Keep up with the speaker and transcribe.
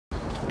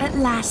At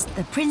last,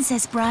 the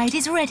princess bride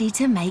is ready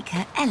to make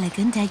her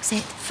elegant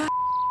exit. For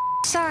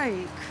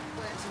sake.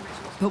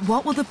 But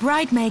what will the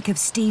bride make of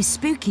Steve's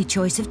spooky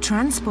choice of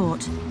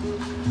transport?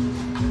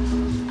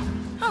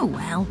 Oh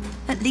well,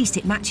 at least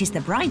it matches the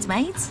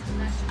bridesmaids.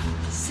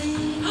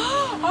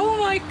 Oh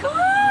my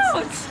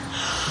God!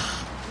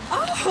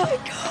 Oh my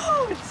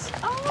God!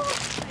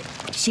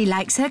 Oh. She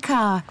likes her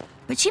car,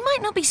 but she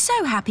might not be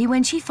so happy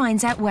when she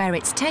finds out where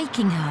it's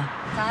taking her.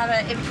 I have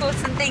an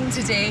important thing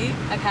to do,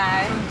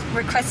 OK?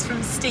 Request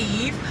from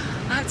Steve.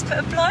 I have to put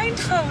a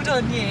blindfold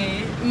on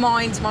you.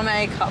 Mind my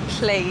makeup,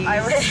 please.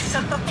 I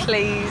will.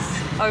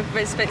 Please.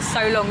 I've spent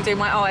so long doing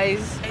my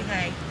eyes.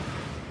 OK.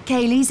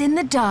 Kayleigh's in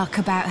the dark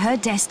about her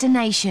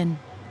destination,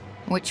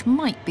 which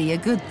might be a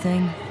good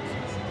thing.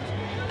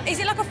 Is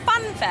it like a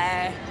fun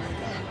fair?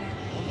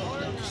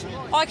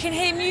 I can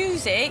hear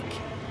music,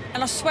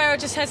 and I swear I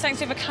just heard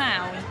something with a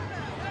clown.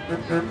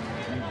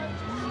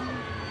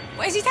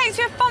 What, is he taking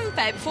to a fun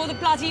fair before the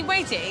bloody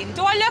wedding?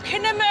 Do I look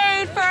in the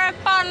mood for a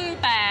fun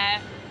fair?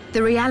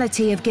 The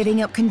reality of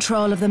giving up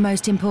control of the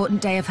most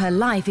important day of her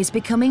life is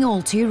becoming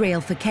all too real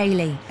for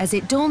Kayleigh, as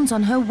it dawns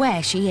on her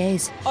where she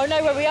is. I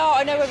know where we are,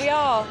 I know where we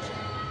are.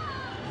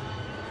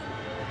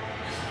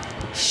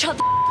 Shut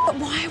the up,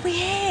 why are we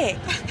here?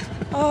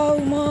 Oh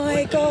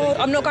my God.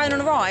 I'm not going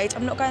on a ride,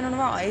 I'm not going on a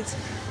ride.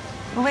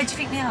 Well, where do you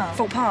think we are?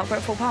 Thorpe Park, we're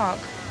at Thorpe Park.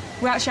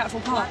 We're actually at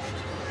Thorpe Park.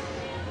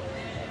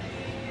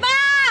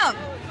 Mum!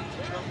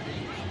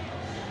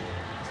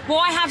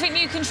 Why haven't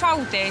you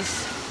controlled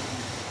this?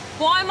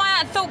 Why am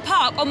I at Thorpe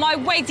Park on my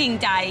wedding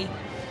day?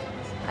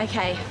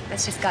 OK,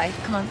 let's just go.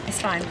 Come on, it's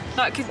fine.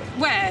 Like,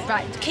 where?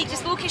 Right, keep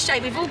just walking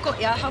straight. We've all got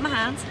you. Hold my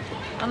hand.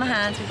 Hold my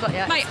hand. We've got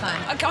you. Mate, it's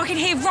fine. I can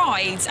hear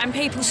rides and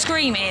people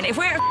screaming. If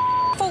we're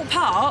at Thorpe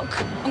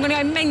Park, I'm going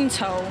to go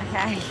mental.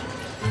 OK.